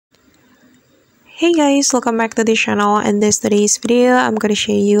Hey guys, welcome back to the channel. In today's video, I'm going to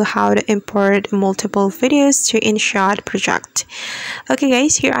show you how to import multiple videos to Inshot project. Okay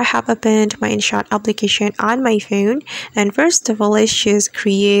guys, here I have opened my Inshot application on my phone, and first of all, let's just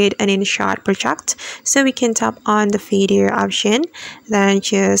create an Inshot project. So we can tap on the video option, then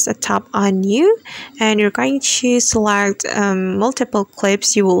just tap on new, and you're going to select multiple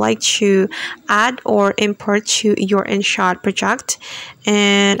clips you would like to add or import to your Inshot project.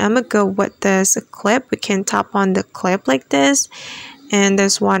 And I'm gonna go with this clip. We can tap on the clip like this, and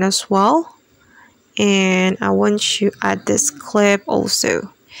this one as well. And I want to add this clip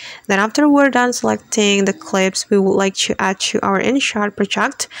also. Then after we're done selecting the clips we would like to add to our Inshot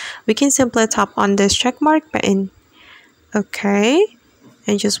project, we can simply tap on this check mark button. Okay,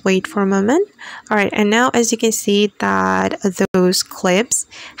 and just wait for a moment. All right, and now as you can see that those clips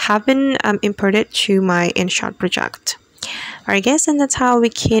have been imported to my Inshot project. Alright guys, and that's how we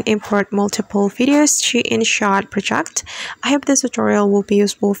can import multiple videos to Inshot project. I hope this tutorial will be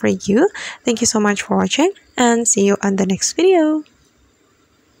useful for you. Thank you so much for watching, and see you on the next video.